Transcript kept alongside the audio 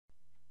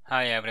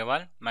Hi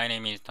everyone, my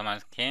name is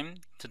Thomas Kim.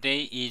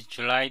 Today is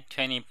July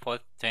 24th,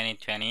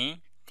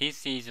 2020.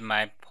 This is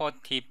my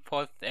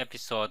 44th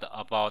episode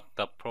about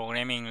the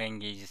programming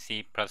language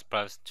C++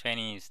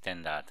 20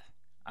 standard.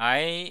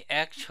 I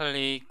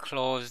actually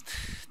closed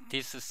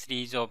this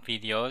series of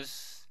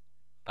videos,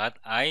 but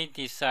I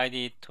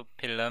decided to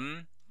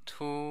film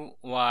 2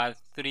 or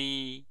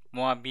 3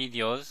 more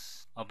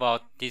videos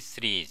about this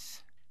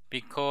series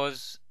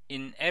because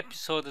in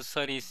episode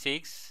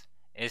 36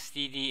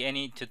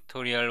 STD-any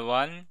tutorial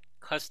 1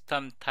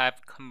 custom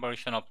type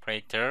conversion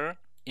operator,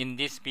 in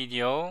this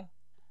video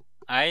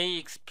I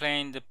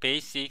explained the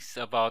basics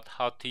about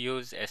how to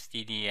use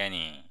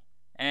STD-any,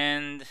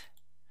 and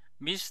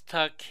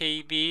Mr.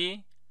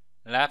 KB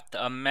left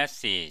a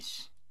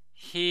message.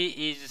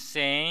 He is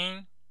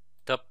saying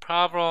the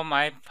problem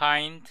I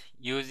find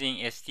using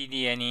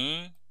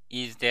STD-any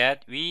is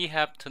that we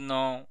have to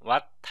know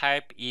what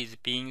type is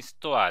being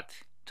stored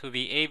to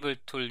be able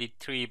to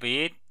retrieve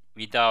it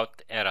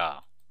without error.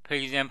 For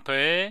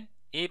example,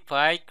 if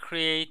I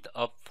create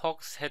a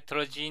Fox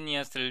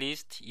heterogeneous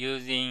list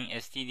using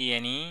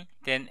STD-any,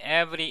 then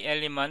every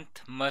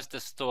element must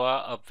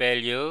store a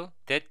value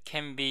that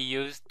can be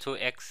used to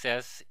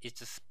access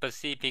its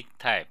specific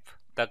type.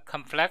 The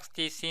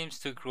complexity seems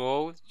to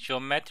grow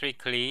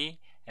geometrically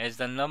as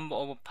the number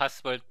of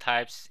possible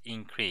types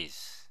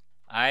increase.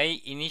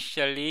 I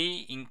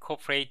initially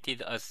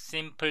incorporated a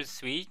simple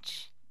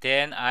switch,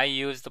 then I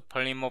used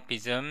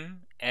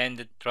polymorphism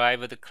and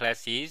derived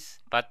classes,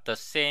 but the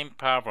same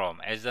problem.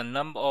 As the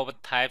number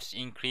of types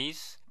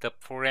increase, the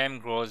program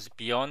grows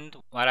beyond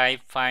what I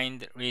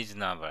find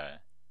reasonable.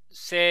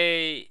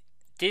 Say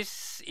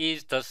this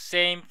is the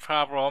same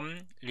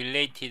problem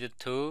related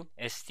to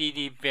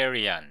STD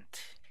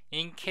variant.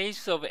 In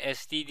case of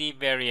STD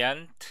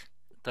variant,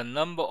 the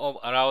number of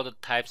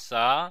allowed types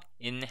are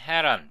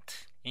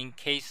inherent in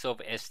case of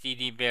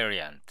STD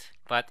variant.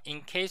 But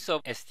in case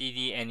of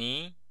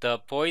STD-any, the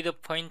void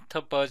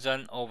pointer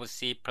version of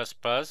C++,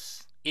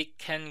 it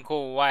can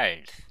go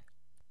wild.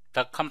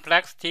 The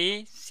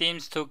complexity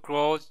seems to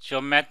grow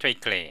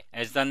geometrically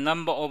as the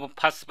number of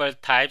possible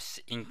types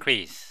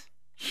increase.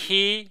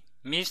 He,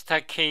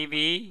 Mr.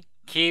 KB,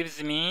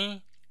 gives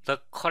me the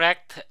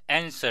correct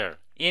answer.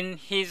 In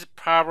his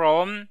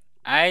problem,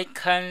 I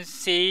can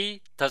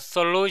see the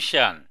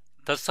solution.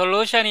 The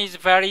solution is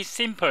very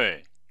simple.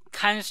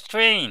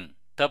 Constrain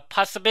the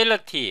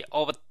possibility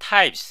of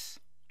types.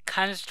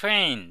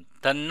 Constrain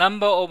the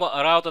number of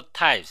allowed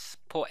types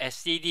for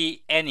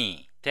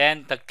STD-any.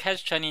 Then the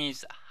question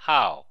is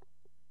how.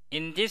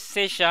 In this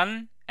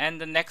session and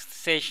the next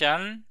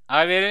session,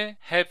 I will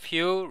help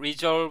you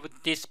resolve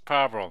this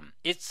problem.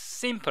 It's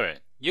simple.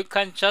 You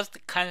can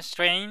just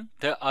constrain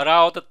the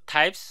allowed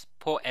types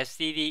for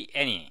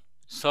STD-any.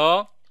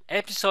 So,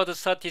 episode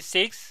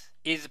 36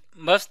 is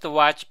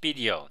must-watch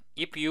video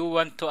if you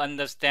want to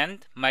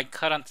understand my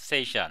current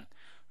session.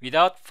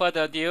 Without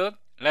further ado,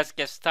 let's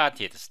get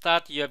started.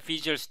 Start your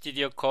Visual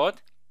Studio Code.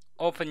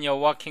 Open your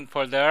working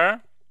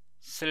folder.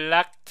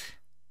 Select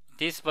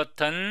this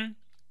button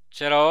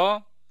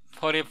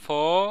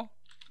 044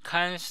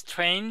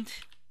 constrained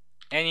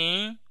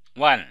any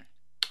 1.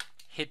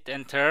 Hit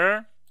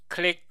enter.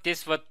 Click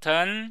this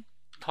button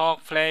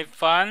talk play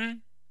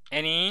fun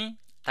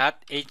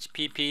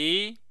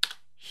any.hpp.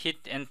 Hit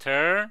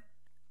enter.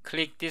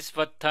 Click this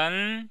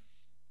button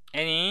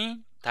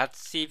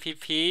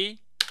any.cpp.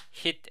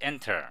 Hit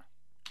enter.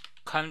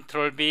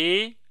 Ctrl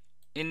B.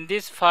 In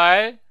this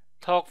file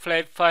talk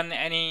play fun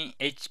any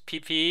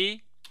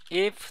hpp.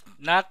 If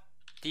not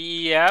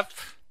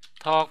def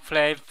talk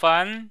play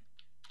fun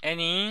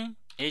any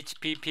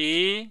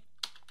hpp.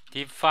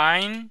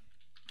 Define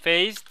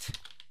paste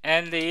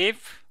and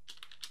if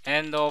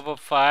end of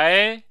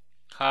file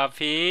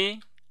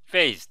copy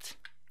paste.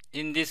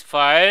 In this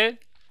file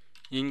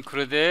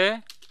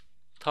include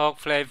talk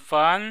play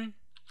fun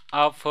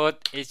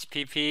output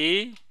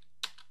hpp,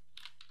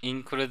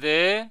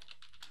 include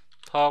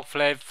talk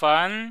play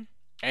fun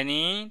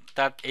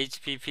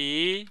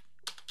any.hpp,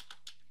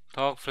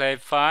 talk play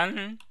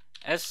fun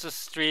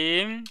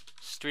stream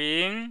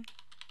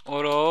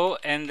auto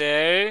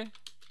endl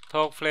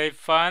talk play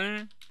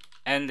fun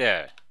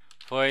endl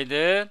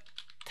void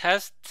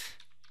test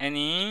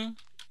any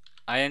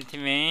int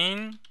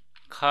main.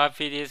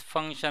 Copy this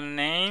function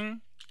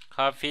name,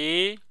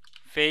 copy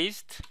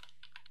paste.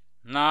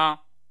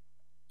 Now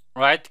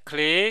right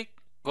click,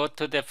 go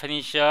to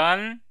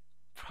definition.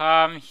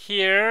 From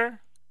here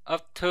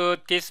up to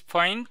this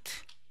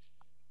point,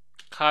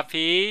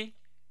 copy,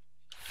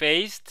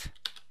 paste,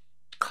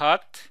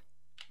 cut,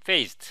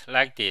 paste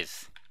like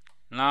this.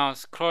 Now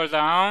scroll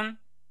down,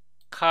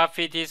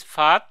 copy this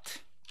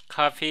part,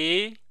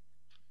 copy,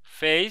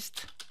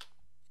 paste.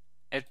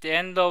 At the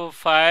end of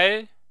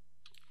file,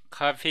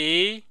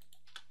 copy,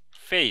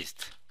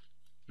 paste.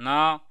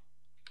 Now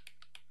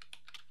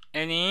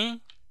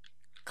any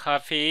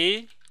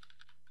copy,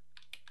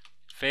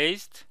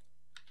 paste,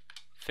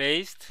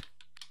 paste,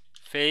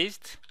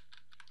 paste,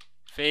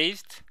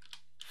 paste,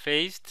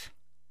 paste.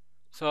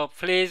 So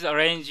please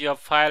arrange your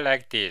file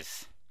like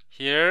this.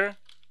 here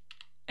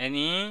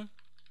any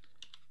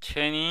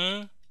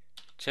 20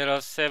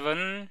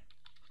 07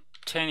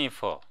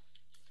 24.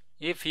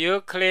 If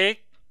you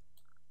click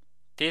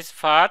this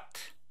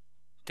part,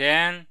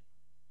 then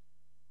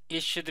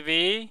it should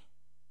be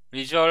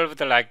resolved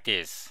like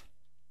this.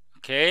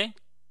 Okay,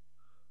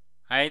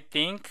 I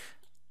think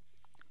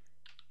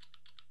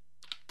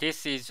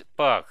this is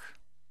bug.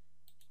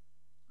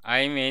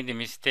 I made a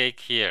mistake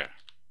here.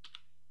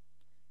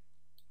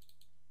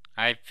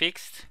 I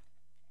fixed.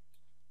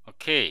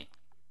 Okay,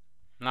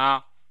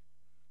 now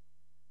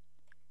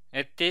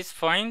at this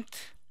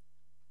point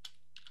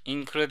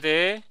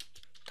include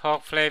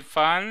talk play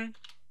fun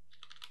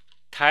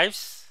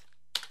types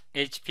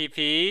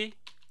HPP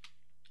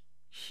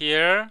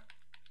here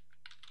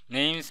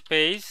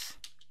namespace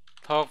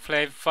talk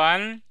play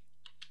fun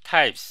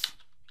types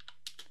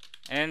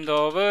end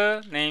of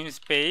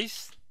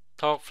namespace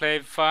talk play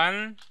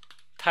fun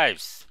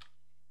types.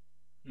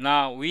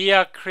 Now we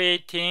are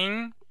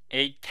creating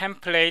a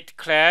template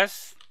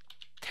class.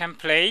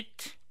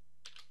 Template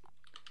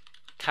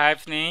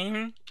type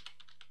name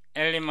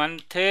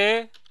element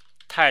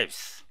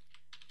types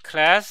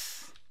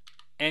class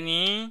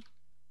any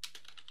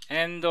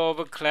end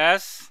of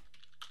class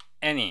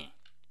any.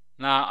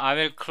 Now I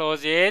will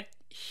close it.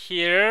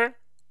 Here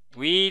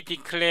we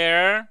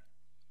declare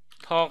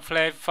talk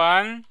play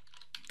fun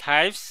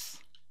types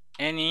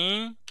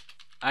any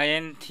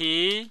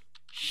int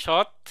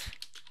short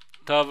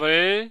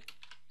double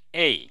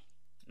a.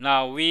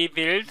 Now we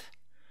build.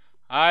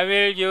 I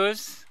will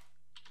use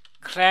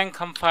clang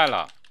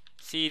compiler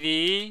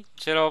cd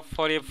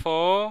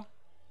 044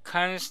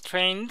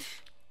 constraint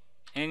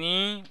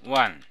any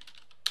 1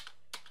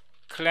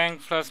 clang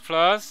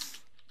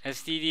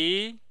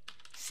std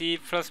c++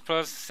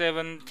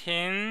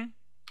 17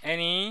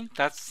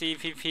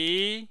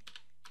 any.cpp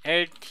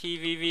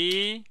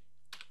ltvv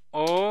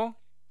o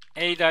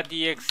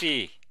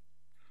a.exe.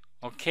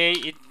 Okay,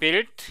 it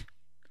built.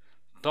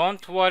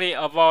 Don't worry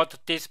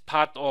about this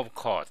part of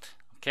code.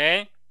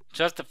 Okay,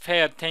 just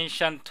pay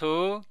attention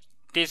to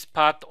this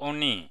part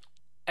only.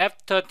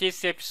 After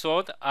this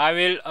episode, I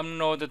will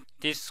upload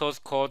this source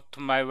code to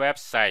my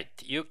website.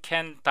 You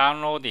can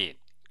download it.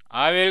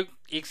 I will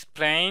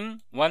explain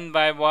one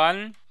by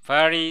one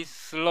very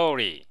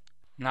slowly.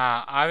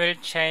 Now I will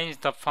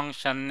change the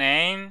function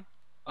name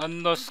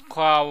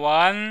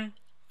 _1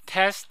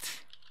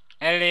 test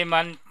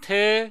element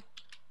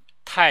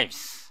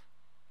types.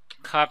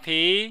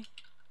 Copy,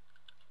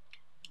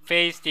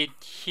 paste it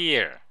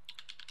here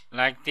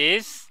like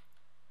this.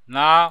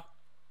 Now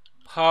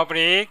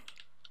public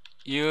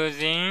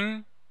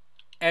using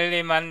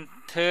element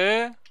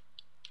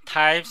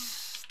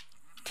types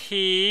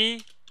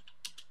t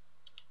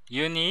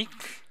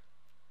unique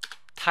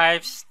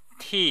types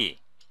t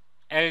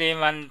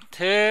element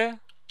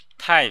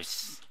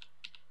types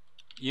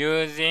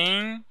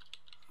using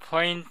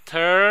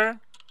pointer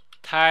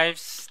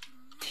types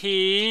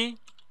t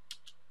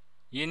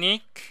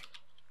unique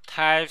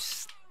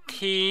types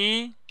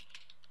t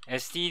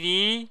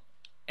std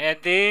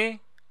add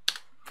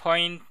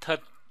pointer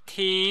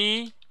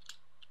t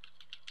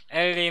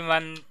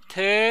element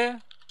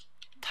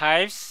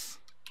types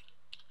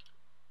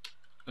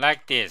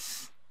like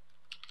this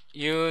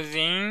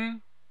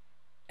using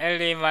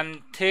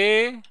element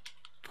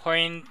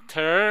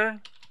pointer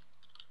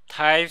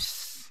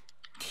types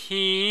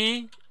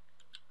t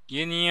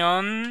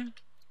union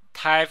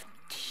type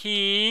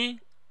t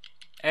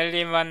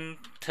element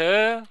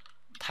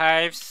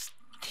types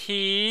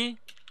t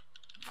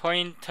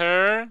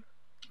pointer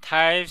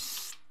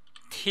types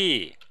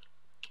t.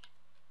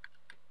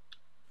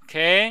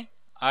 Okay,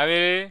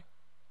 I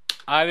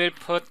will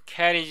put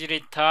carriage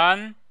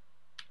return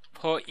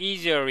for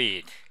easier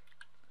read.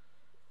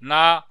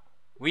 Now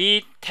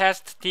we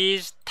test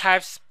these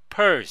types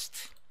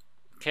first.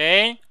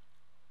 Okay,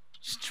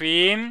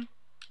 stream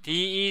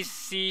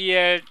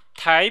DECL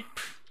type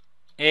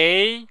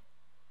A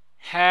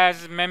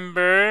has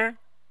member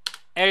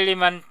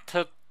element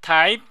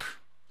type,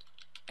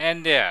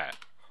 and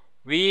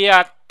we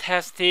are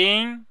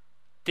testing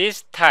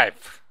this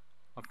type.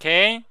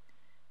 Okay,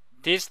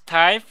 this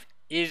type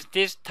is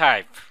this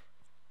type.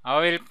 I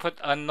will put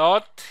a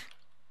note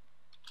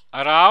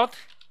around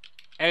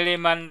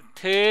element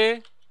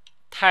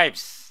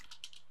types.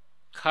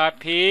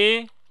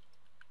 Copy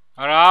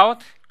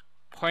around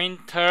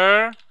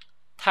pointer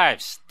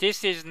types.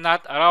 This is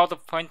not around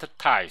pointer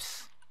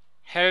types.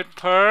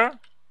 Helper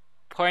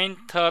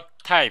pointer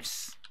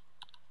types.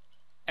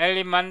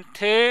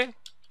 Element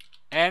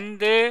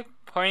and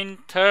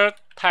pointer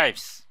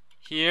types.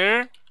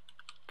 Here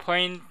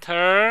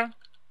pointer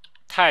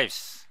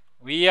types.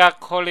 We are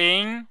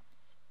calling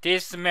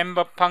this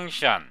member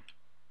function.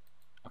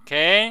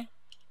 Okay,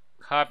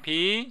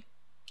 copy,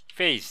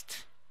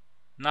 paste.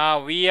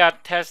 Now we are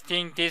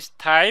testing this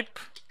type.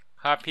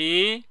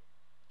 Copy,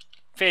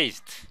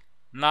 paste.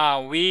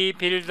 Now we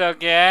build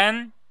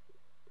again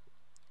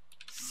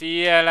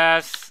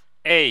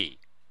CLS-A.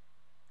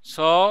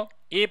 So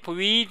if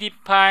we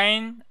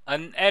define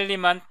an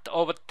element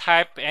of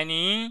type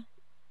any,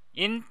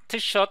 int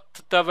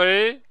short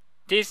double.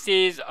 This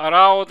is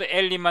allowed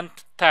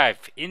element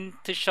type,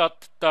 int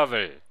short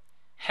double.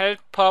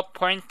 Helper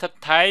pointer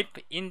type,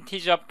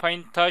 integer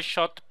pointer,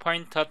 short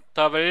pointer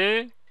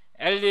double.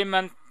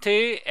 Element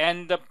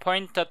and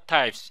pointer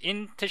types,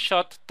 int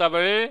short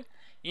double,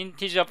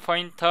 integer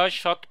pointer,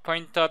 short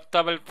pointer,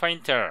 double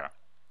pointer.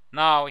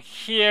 Now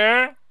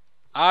here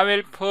I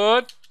will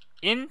put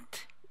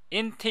int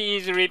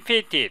is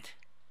repeated,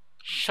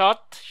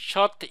 short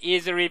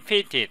is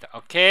repeated.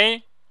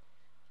 Okay,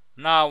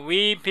 now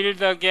we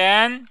build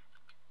again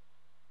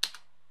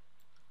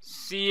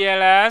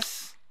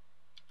CLS.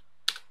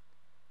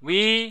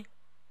 We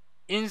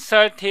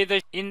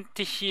inserted int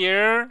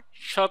here,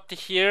 short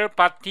here,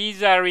 but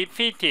these are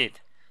repeated.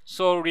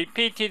 So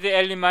repeated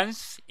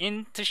elements,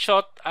 int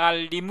short, are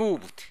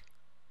removed.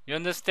 You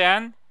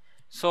understand?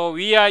 So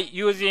we are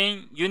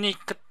using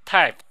unique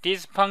type,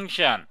 this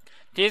function.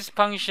 This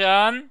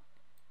function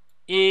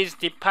is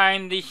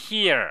defined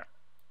here.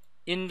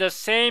 In the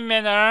same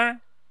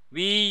manner,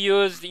 we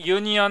use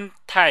union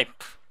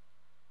type.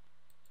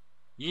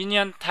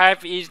 Union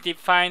type is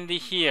defined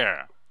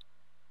here.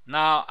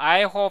 Now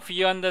I hope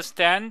you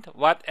understand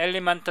what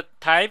element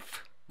type,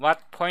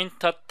 what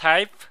pointer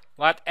type,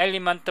 what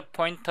element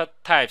pointer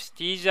types.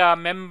 These are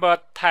member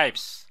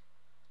types.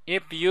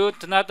 If you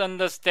do not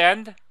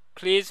understand,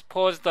 please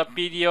pause the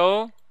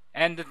video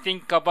and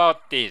think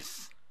about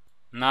this.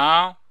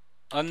 Now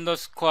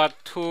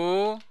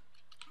 _2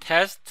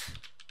 test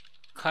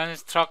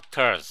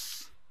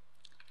constructors.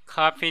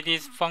 Copy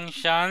this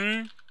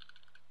function,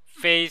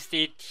 paste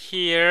it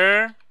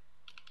here,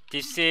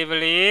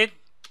 disable it.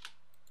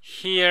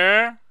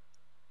 Here,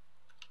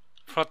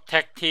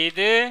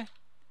 protected,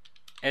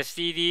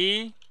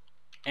 std,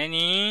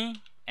 any,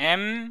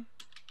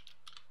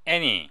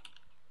 any.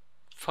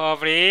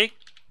 Public,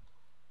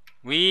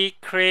 we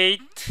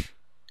create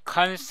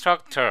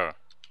constructor,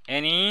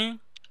 any.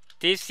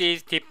 This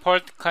is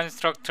default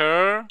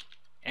constructor,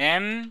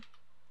 any.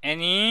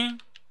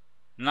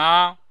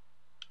 Now,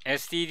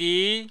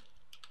 std,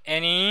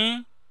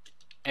 any,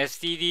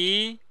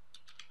 std,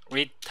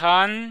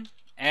 return,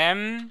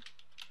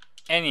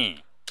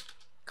 any.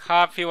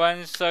 Copy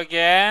once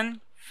again,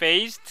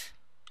 paste,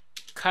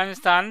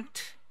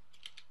 constant,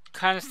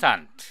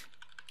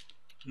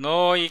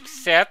 no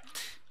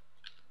except,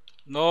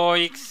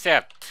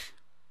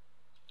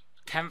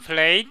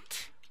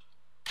 template,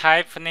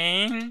 type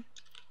name,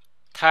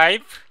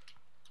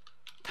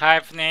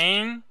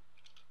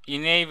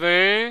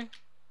 enable,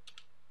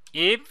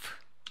 if,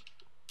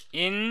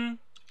 in,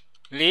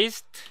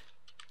 list,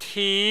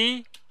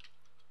 t,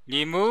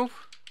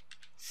 remove,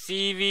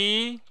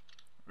 cv,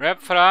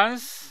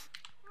 reference,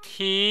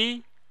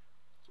 t,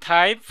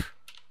 type,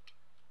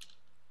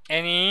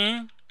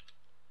 any.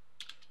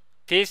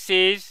 This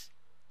is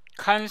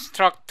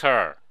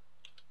constructor.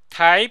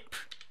 Type,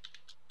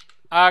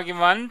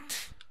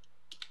 argument,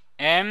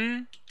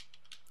 any,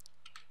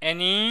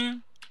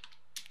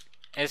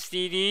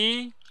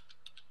 std,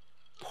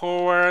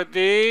 forward,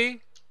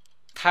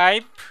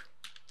 type,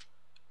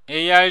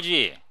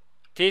 arg.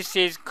 This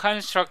is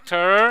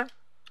constructor.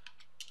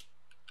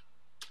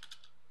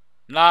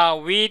 Now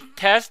we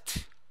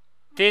test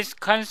this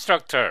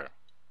constructor.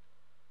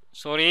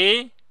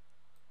 Sorry,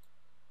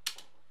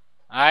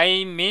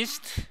 I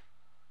missed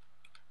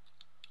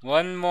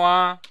one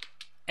more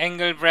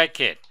angle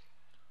bracket.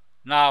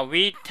 Now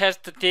we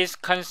test this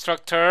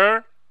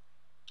constructor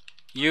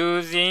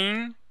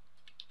using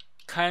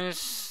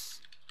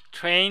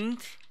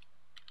constraint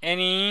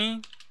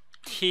any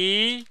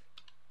t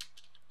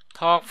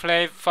talk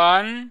play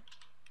fun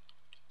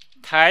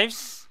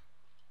types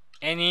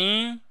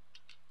any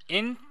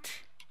int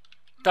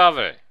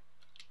double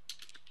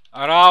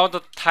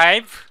allowed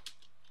type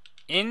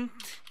int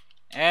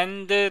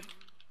and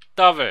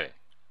double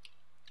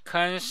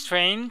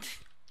constraint.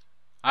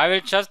 I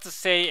will just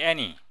say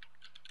any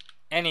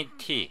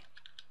t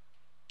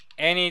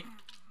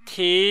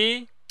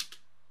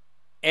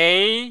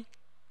a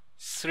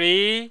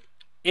 3.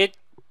 It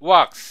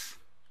works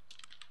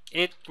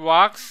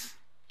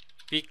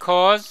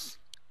because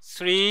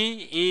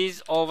 3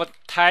 is of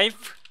type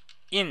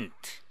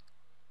int.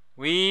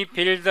 We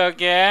build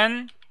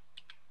again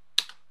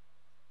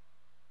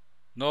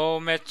no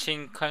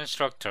matching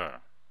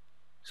constructor.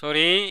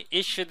 Sorry,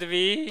 it should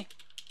be,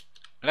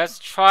 let's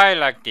try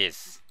like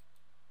this.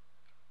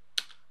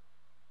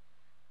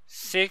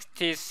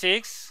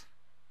 66.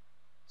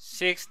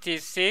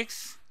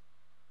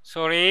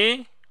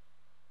 Sorry,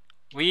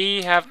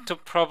 we have to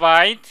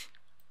provide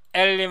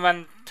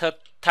element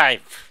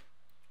type.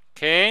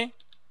 Okay,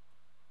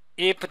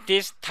 if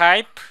this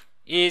type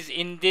is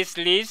in this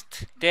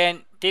list,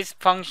 then this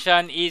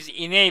function is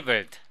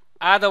enabled.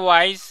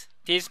 Otherwise,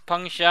 this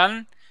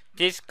function,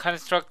 this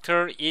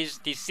constructor is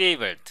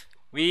disabled.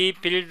 We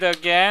build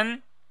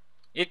again,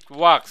 it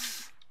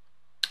works.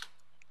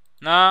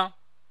 Now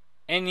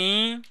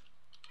any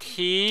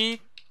t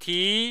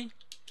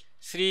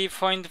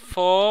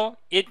 3.4,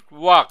 it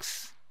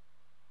works,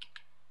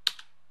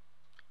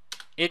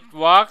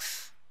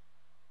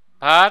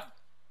 but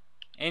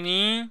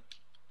any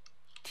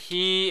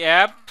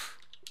tf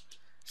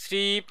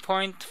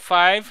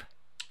 3.5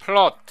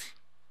 float.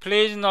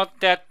 Please note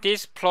that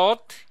this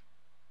float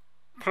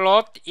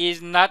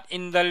is not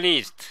in the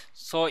list,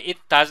 so it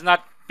does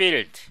not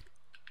build.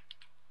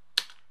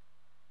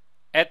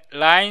 At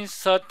line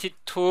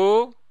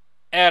 32,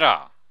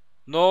 error.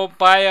 No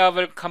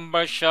viable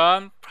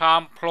conversion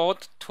from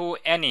float to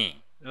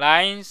any.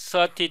 Line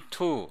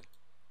 32.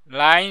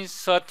 Line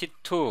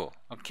 32.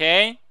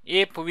 Okay?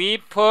 If we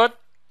put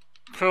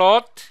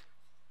float,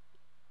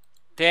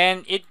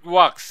 then it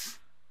works.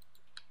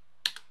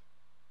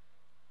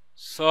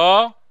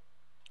 So,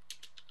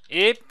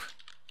 if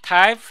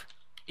type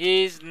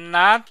is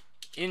not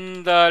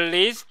in the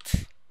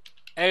list,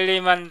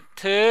 element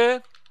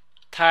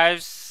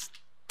types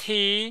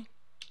T,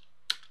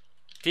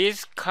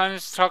 this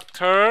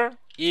constructor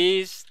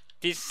is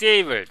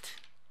disabled.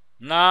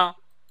 Now,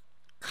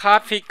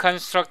 copy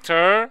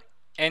constructor,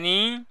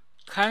 any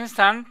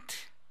constant,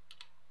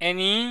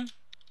 any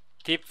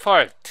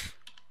default,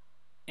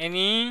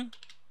 any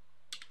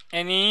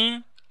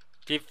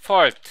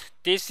default.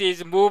 This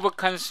is move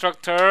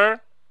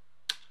constructor,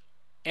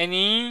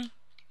 any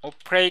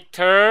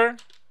operator,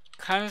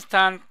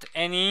 constant,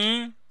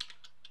 any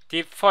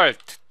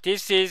default.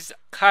 This is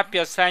copy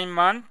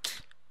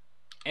assignment,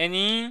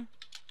 any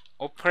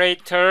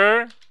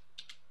operator,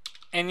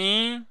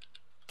 any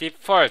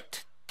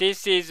default.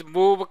 This is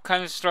move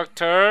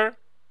constructor.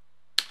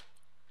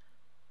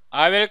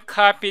 I will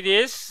copy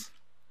this,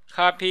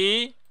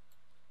 copy,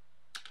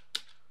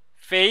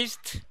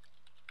 paste,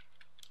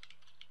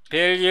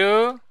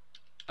 value,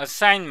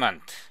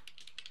 assignment,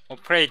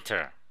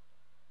 operator.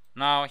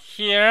 Now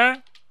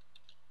here,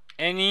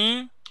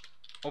 any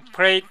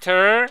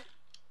operator,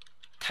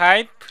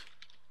 type,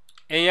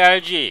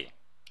 arg.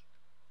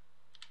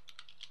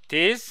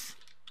 This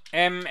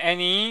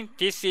any,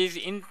 this is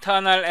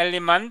internal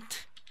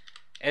element,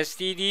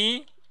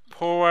 std,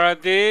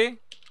 forward,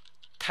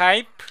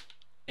 type,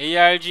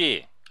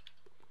 arg.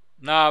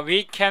 Now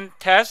we can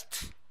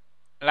test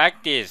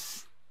like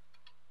this.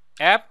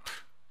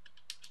 F,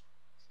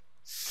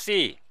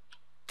 C.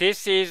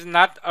 This is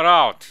not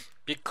allowed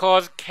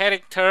because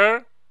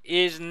character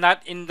is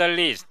not in the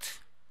list.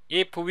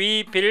 If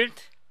we build,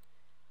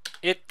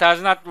 it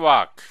does not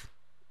work.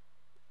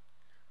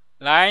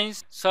 Line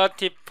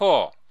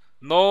 34.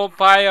 No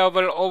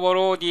viable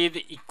overloaded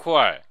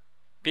equal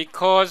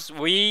because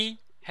we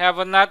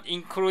have not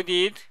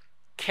included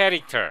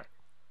character.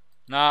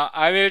 Now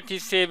I will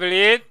disable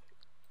it.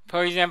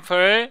 For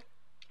example,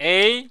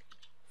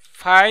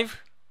 A5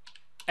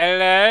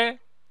 LL,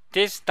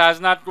 this does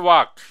not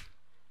work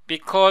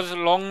because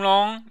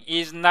long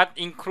is not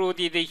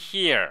included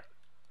here.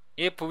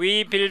 If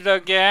we build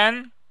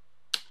again,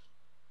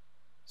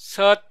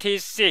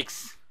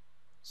 36.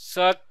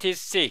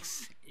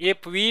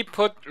 If we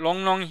put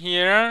long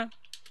here,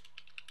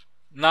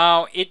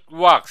 now it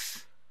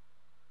works.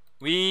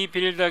 We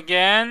build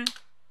again.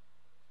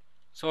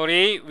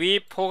 Sorry, we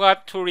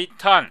forgot to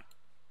return.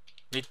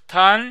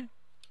 Return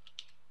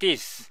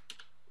this.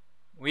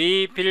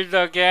 We build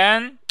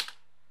again.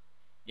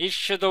 It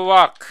should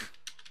work.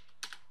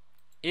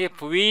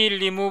 If we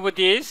remove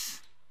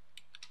this,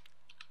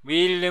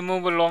 we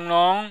remove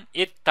long,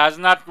 it does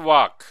not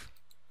work.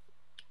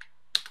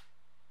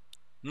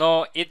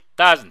 No, it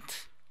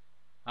doesn't.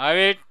 I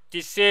will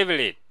disable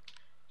it.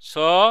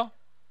 So,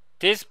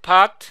 this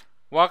part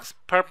works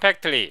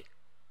perfectly.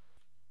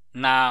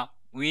 Now,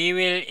 we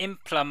will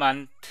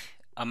implement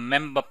a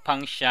member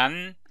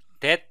function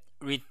that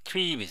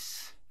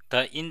retrieves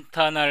the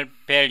internal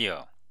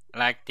value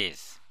like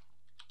this.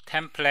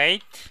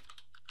 Template,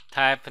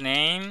 type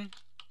name,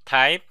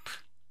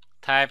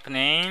 type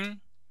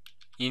name,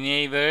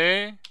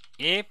 enable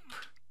if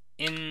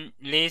in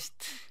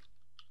list,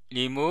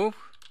 remove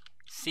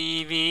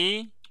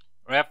CV,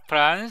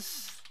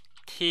 reference,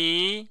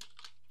 T,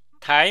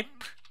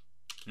 type.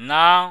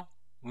 Now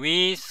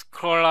we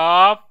scroll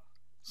up,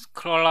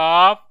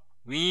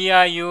 we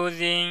are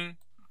using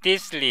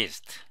this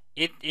list.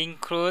 It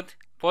includes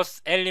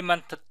both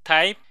element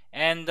type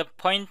and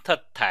pointer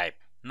type.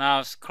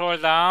 Now scroll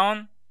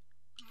down,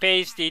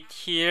 paste it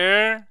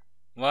here,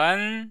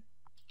 1,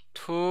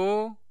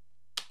 2,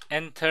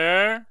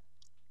 enter,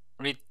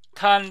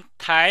 return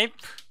type,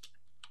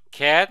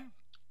 get,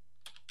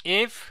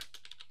 if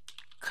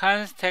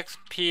context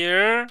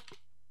pair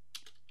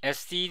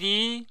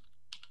std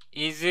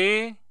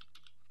is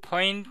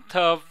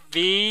pointer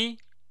v,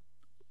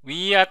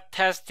 we are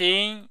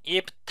testing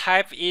if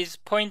type is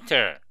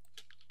pointer.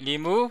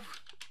 Remove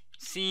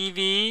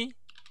cv,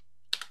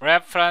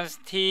 reference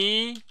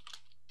t,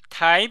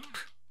 type.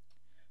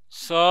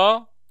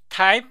 So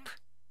type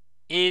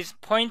is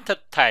pointer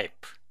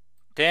type.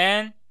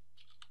 Then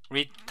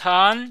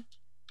return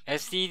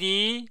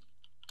std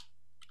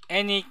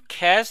any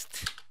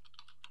cast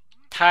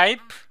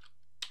type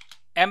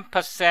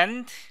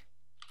ampersand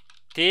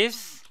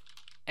this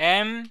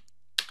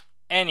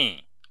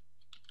any,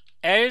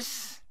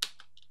 else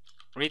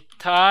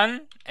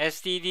return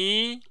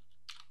std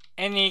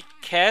any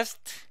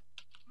cast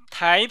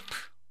type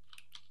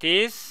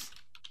this,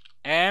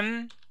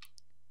 and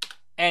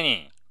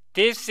any.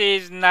 This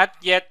is not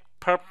yet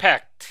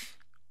perfect.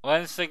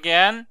 Once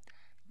again,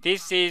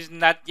 this is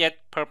not yet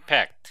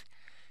perfect.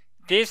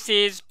 This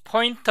is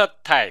pointer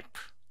type.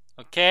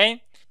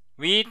 Okay?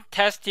 We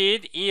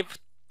tested if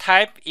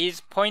type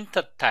is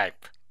pointer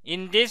type.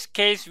 In this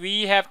case,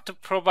 we have to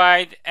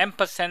provide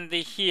ampersand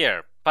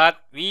here,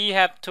 but we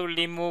have to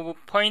remove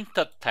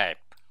pointer type.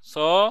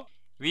 So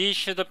we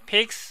should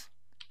fix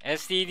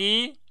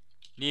std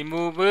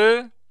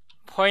remove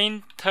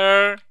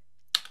pointer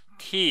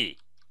t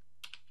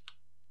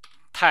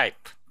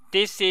type.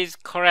 This is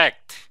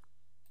correct.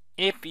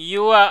 If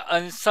you are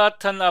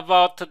uncertain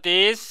about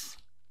this,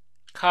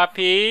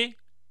 copy,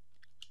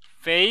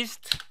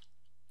 paste.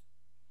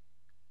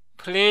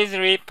 Please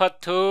refer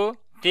to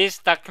this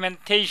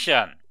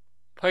documentation.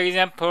 For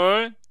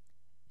example,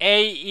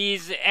 A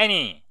is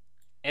any,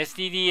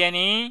 std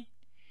any.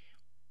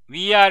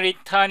 We are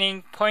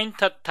returning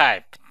pointer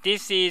type.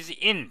 This is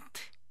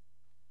int.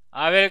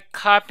 I will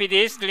copy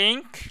this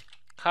link,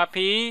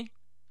 copy,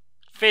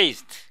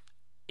 paste.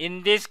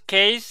 In this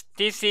case,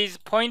 this is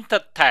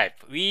pointer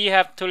type. We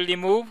have to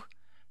remove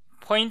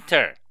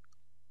pointer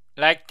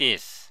like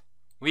this.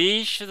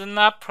 We should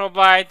not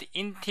provide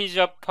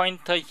integer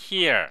pointer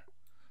here.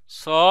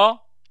 So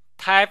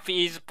type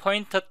is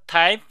pointer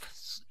type.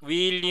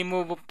 We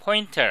remove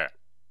pointer.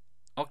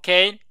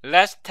 Okay,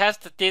 let's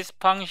test this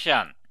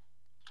function.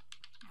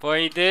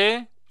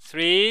 Void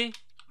 3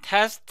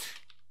 test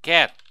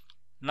get.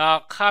 Now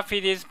copy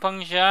this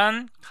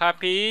function,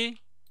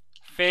 copy,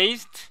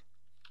 paste,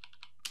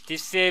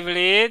 disable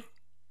it.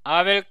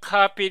 I will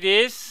copy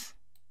this.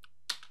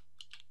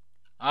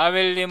 I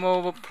will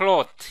remove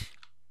float.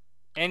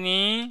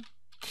 Any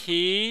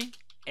t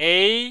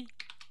a,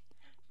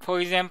 for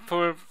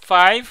example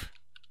 5,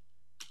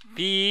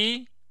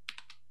 b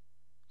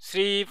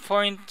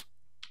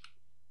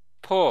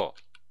 3.4.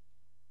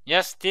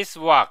 Yes, this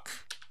work.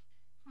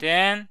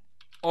 Then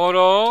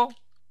auto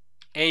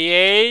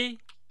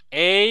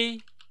a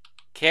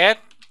get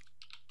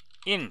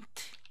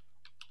int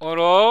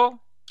auto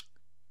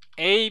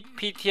a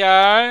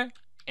ptr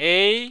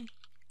a,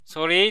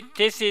 sorry,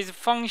 this is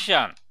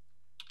function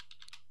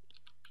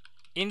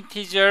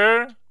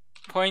integer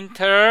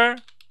pointer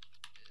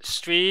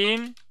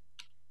string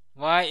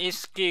y is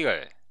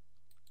squiggle.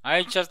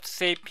 I just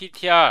say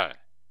ptr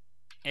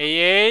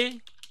aa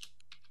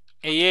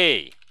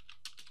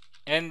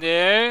and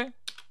then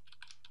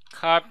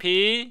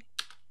copy,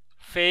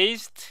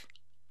 paste,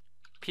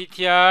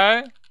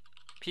 ptr.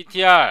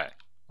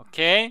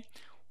 Okay,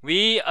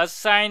 we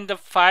assign the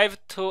 5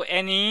 to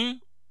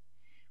any.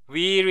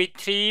 We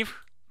retrieve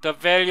the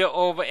value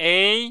of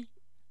a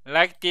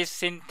like this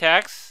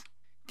syntax.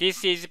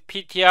 This is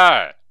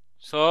ptr.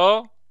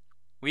 So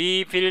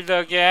we build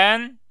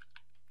again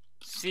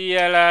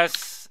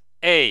cls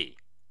a.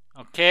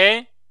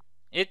 Okay,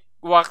 it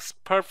works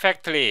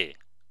perfectly.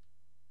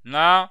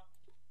 Now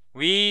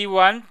we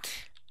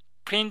want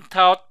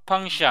printout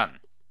function.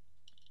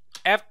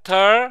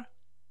 After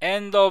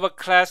end of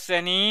class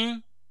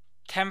any,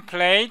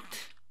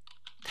 template,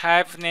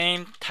 type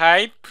name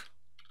type,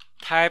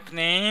 type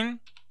name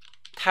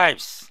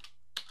types,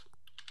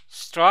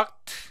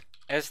 struct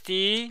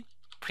sd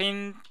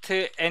print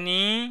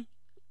any.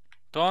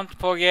 Don't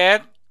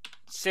forget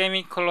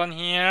semicolon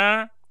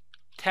here.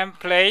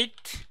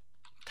 Template,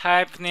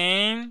 type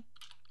name,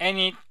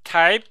 any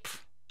type,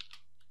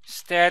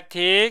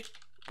 static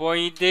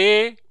void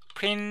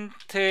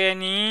print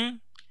any,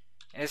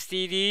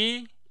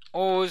 std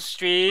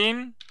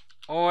ostream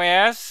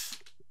os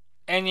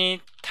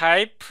any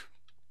type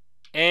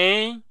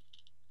a,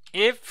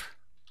 if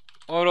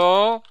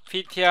auto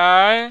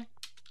ptr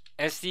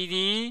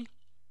std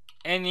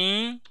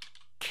any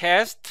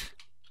cast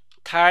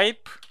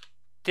type.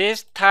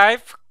 This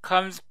type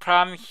comes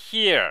from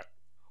here.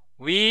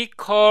 We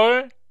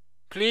call,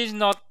 please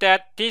note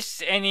that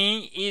this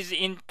any is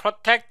in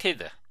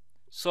protected,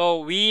 so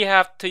we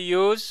have to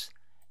use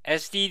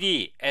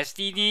std.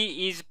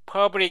 std is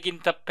public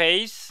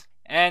interface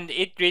and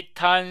it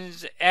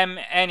returns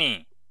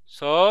any.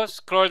 So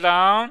scroll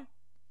down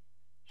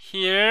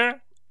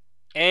here,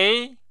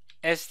 a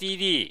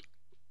std.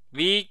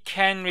 We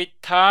can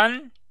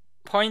return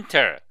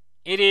pointer.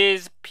 It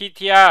is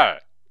ptr.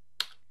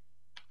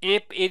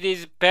 If it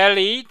is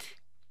valid,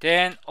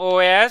 then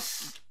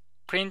os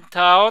print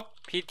out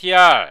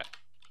ptr.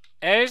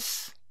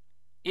 Else,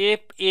 if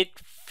it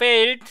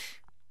failed,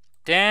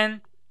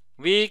 then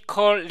we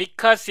call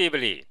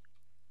recursively.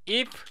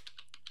 If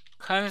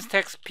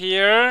context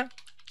pair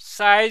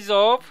size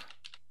of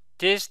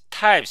these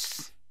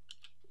types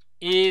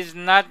is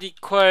not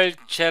equal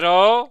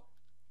 0,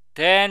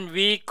 then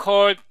we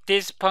call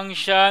this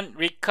function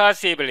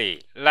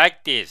recursively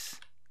like this.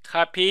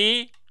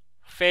 Copy,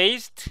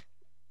 paste.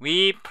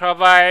 We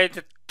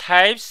provide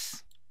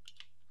types.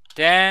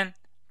 Then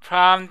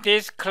from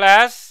this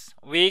class,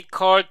 we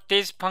call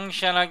this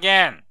function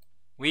again.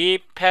 We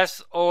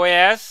pass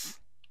os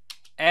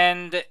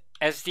and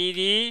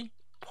std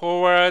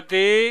forward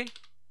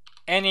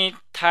any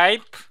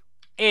type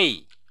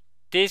a.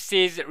 This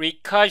is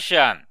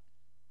recursion.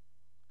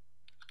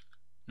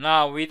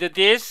 Now with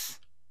this,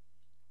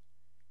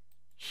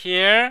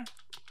 here,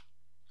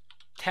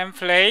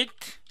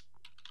 template,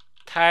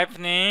 type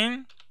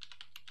name,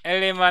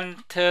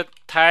 element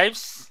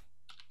types,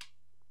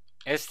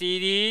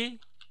 std,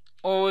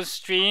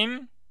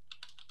 ostream,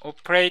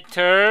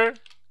 operator,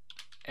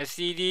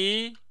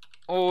 std,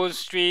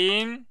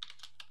 ostream,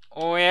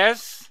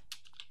 os,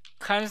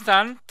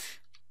 constant,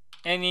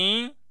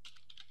 any,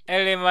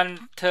 element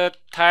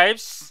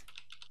types,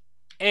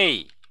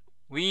 a.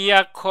 We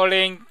are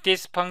calling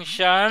this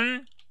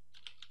function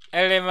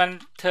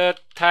element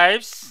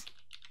types.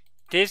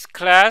 This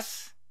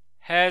class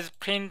has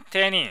print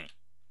any,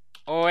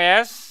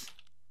 os,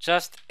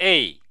 just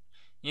a.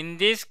 In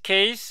this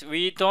case,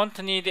 we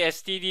don't need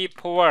std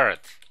forward.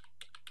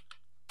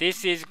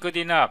 This is good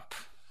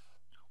enough.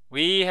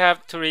 We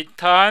have to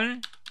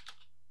return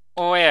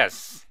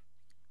os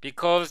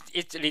because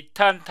its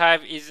return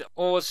type is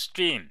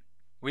ostream.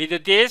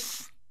 With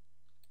this,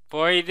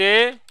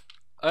 void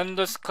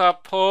underscore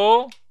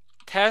for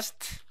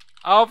test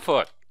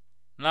output.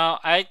 Now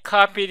I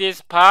copy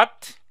this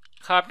part,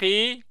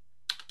 copy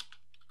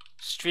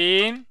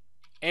stream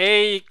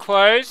a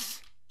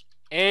equals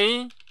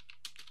a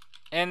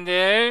and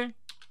l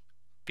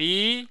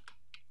b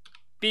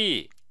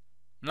b.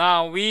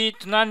 Now we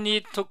do not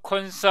need to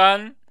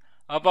concern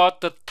about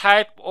the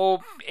type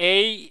of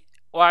a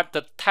or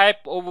the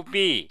type of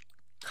b.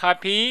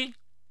 Copy,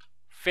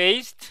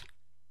 paste,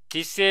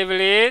 disable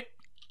it,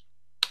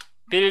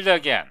 build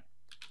again,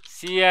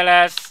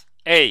 cls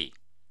a.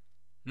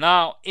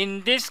 Now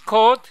in this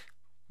code,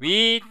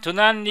 we do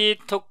not need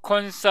to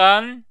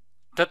concern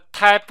the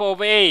type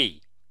of a,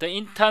 the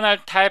internal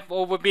type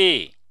of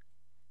b.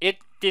 It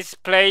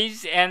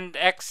displays and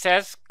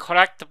access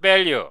correct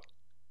value.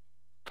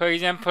 For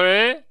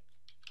example,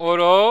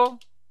 auto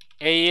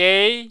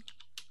AA,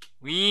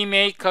 we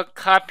make a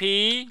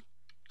copy,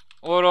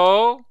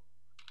 auto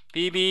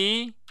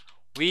BB,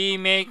 we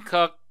make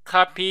a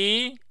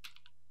copy,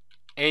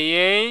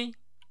 AA,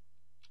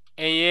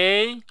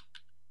 AA,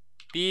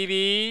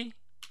 BB,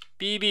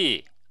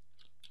 BB,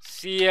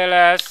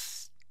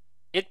 CLS,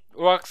 it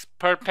works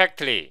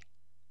perfectly.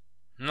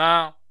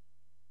 Now,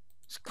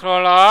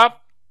 scroll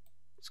up,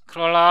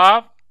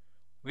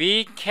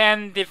 we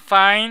can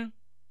define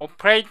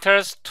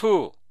operators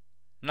too.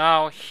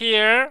 Now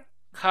here,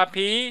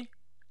 copy,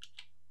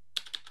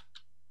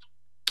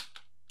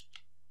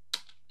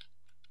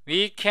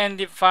 we can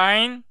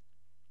define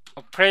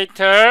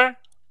operator,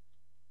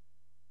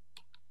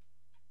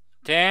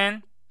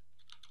 then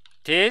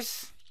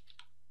this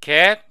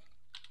get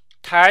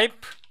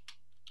type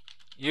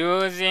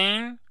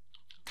using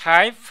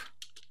type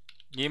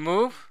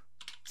remove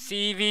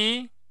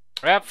cv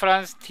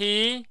reference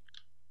t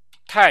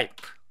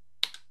type,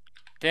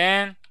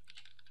 then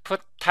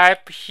put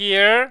type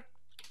here.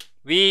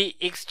 We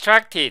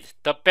extracted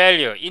the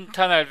value,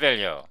 internal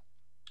value,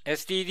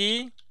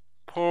 std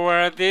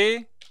forward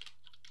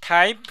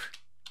type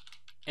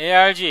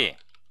arg.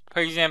 For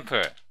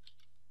example,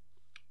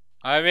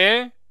 I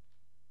will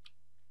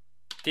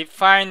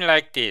define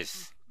like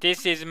this.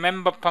 This is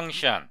member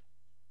function.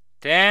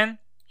 Then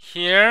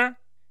here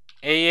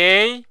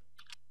AA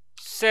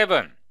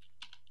 7,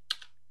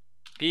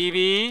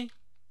 BB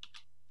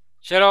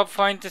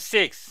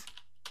 0.6.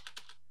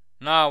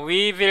 Now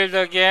we build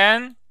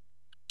again.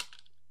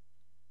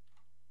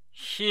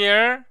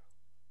 Here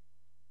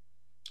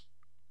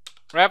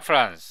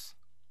reference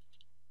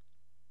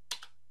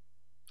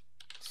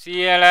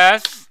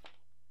CLS,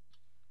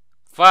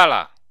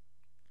 voila.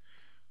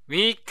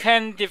 We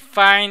can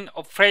define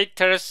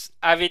operators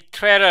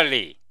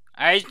arbitrarily.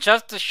 I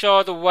just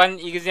showed one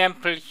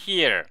example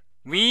here.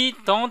 We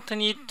don't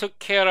need to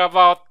care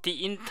about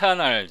the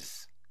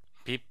internals.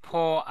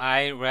 Before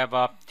I wrap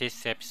up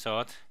this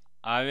episode,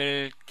 I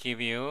will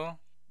give you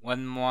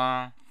one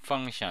more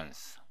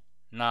functions.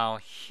 Now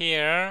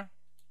here,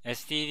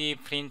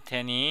 std print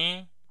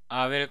any,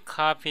 I will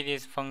copy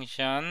this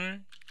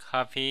function,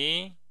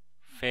 copy,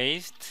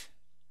 paste.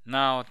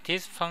 Now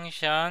this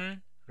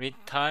function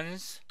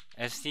returns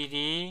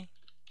std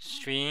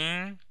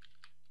string,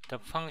 the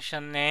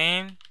function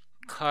name,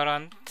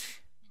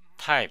 current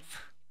type.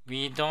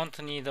 We don't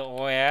need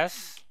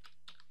OS.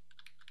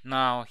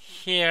 Now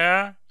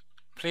here,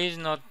 please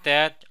note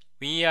that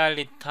we are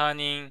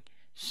returning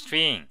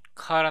string,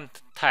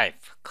 current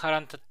type.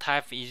 Current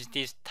type is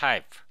this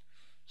type.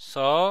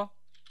 So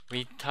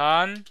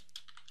return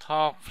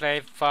talk play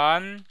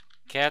fun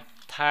get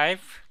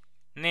type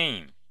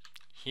name.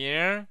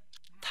 Here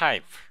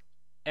type.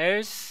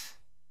 Else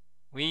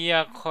we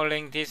are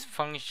calling this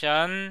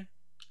function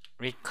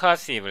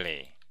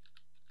recursively.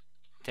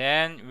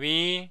 Then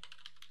we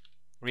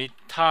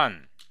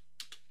return.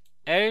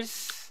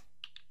 Else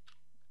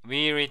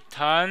we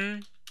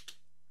return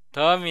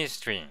dummy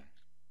string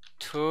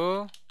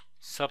to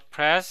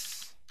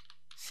suppress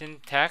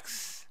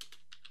syntax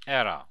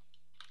error.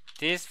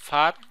 This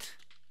part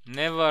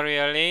never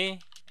really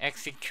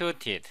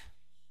executed.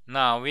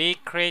 Now we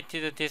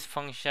created this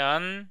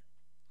function,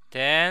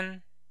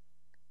 then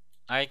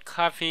I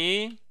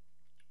copy,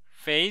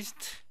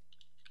 paste,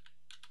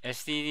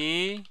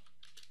 std,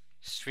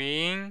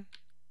 string,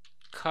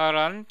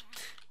 current,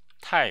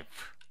 type.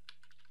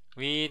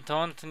 We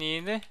don't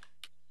need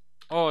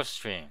all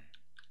string.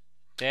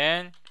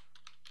 Then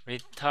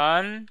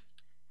return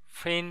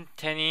print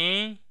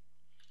any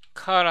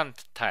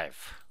current type.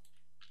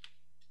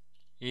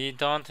 We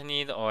don't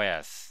need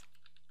OS.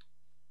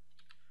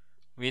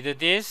 With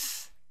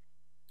this,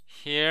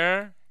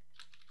 here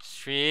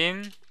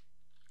string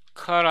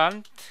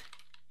current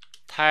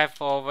type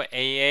of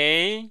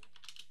AA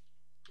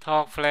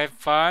talk flat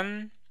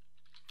fun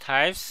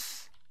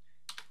types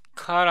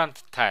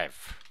current type,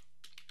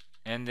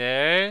 and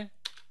then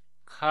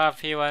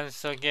copy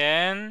once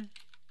again,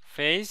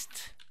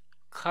 paste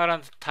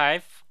current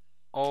type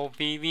of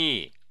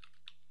BB.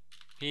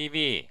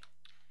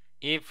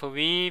 If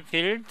we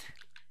build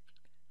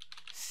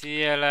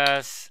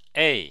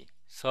CLS-A,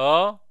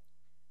 so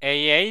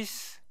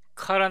AA's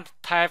current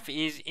type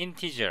is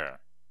integer,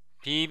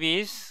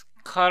 BB's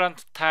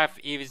current type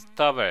is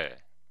double.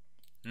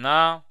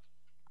 Now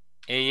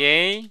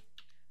AA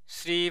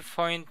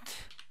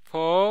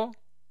 3.4,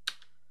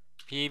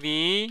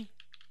 BB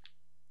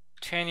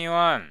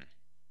 21.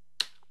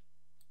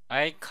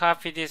 I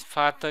copy this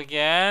part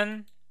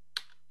again,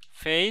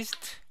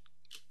 paste,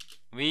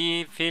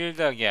 we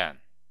build again.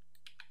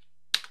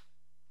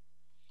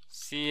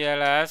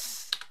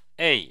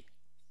 CLS-A.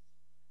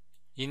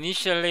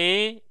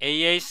 Initially,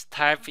 AA's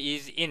type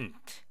is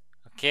int.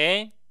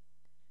 Okay?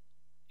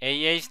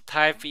 AA's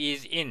type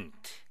is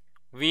int.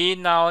 We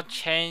now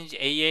change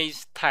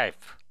AA's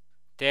type.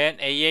 Then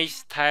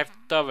AA's type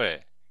double.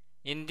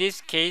 In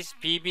this case,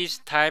 BB's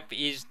type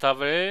is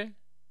double.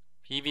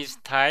 BB's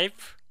type.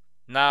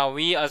 Now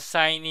we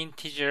assign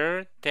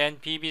integer, then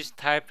BB's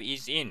type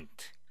is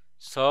int.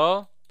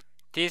 So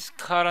this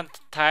current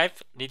type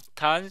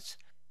returns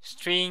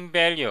string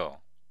value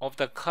of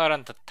the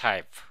current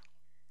type.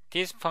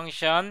 This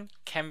function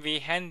can be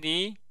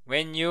handy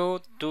when you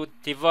do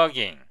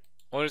debugging.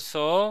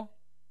 Also,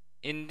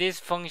 in this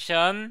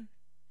function,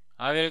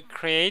 I will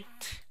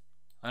create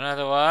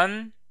another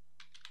one,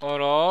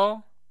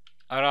 auto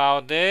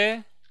allowed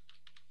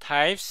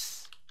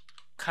types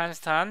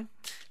constant,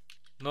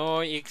 no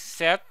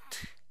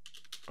except,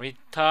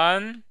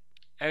 return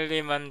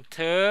element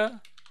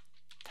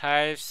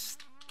types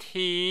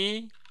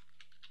t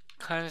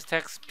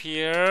context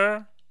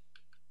pair.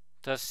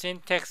 The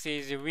syntax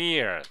is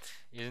weird,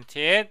 isn't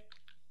it?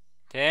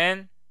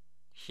 Then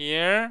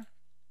here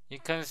you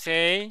can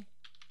say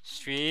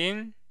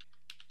string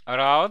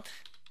allowed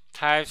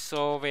types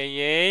of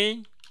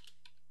AA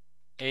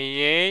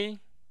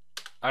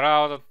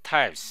allowed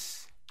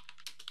types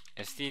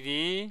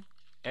std,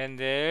 and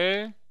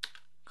then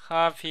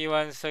copy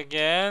once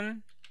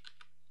again.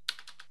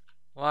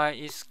 Why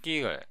is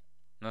giggle?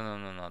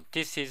 No.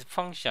 This is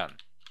function.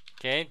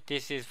 Okay,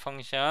 this is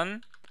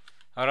function.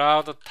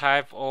 Allowed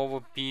type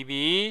of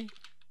BB.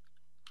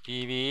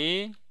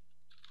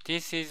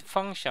 This is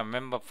function,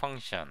 member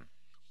function.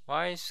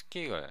 Why is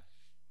giggle?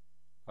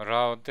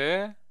 Allowed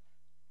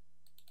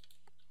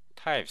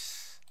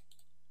types.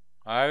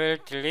 I will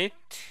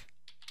delete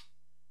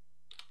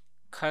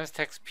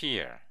context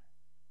pair.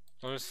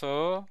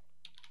 Also,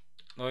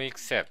 no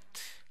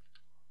except.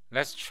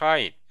 Let's try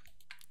it.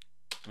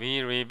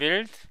 We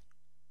rebuild.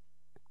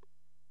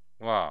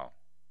 Wow.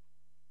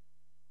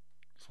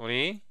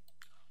 Sorry.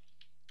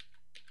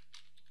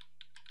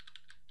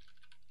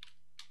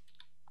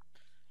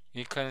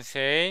 We can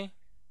say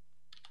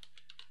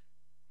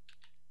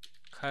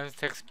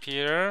context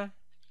pair,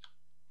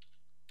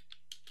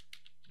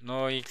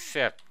 no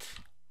except.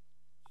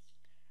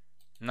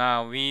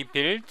 Now we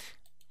build.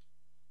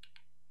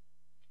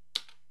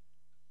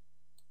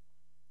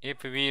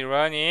 If we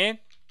run it,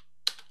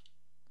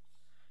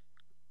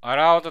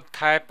 allowed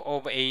type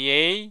of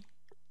AA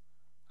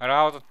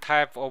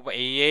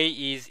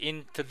is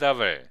int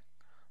double.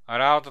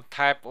 Allowed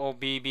type of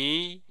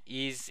BB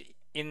is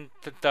int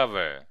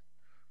double.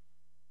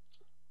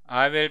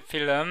 I will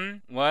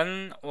film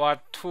 1 or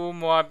 2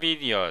 more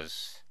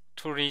videos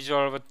to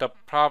resolve the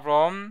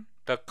problem.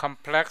 The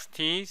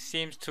complexity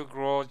seems to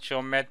grow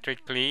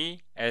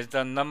geometrically as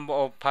the number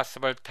of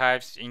possible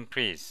types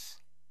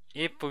increase.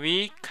 If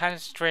we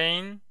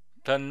constrain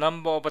the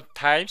number of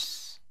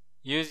types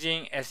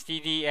using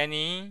std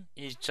any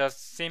is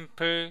just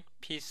simple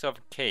piece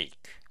of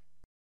cake.